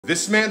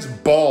This man's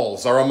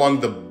balls are among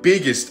the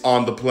biggest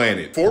on the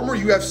planet. Former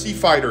UFC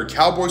fighter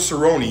Cowboy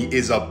Cerrone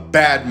is a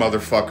bad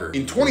motherfucker.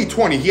 In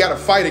 2020, he had a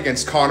fight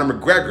against Conor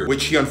McGregor,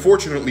 which he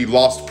unfortunately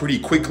lost pretty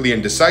quickly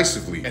and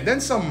decisively. And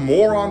then some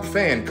moron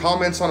fan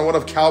comments on one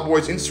of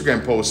Cowboy's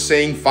Instagram posts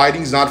saying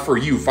fighting's not for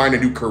you, find a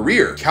new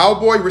career.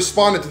 Cowboy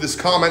responded to this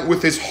comment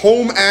with his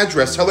home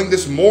address, telling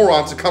this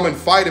moron to come and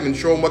fight him and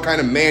show him what kind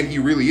of man he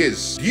really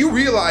is. Do you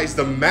realize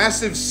the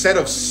massive set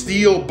of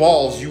steel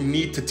balls you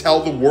need to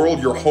tell the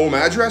world your home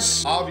address?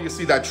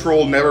 Obviously, that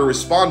troll never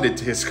responded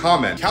to his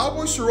comment.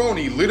 Cowboy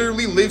Cerrone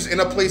literally lives in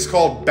a place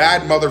called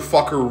Bad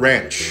Motherfucker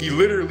Ranch. He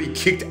literally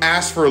kicked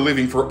ass for a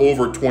living for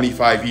over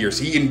 25 years.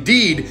 He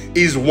indeed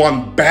is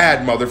one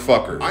bad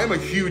motherfucker. I am a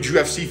huge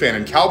UFC fan,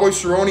 and Cowboy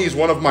Cerrone is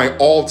one of my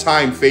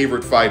all-time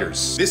favorite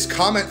fighters. This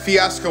comment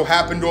fiasco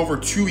happened over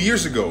 2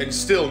 years ago, and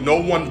still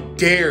no one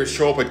dares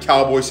show up at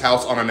Cowboy's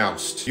house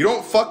unannounced. You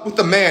don't fuck with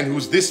the man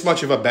who's this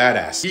much of a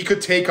badass. He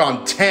could take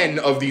on 10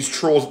 of these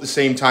trolls at the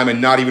same time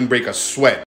and not even break a sweat.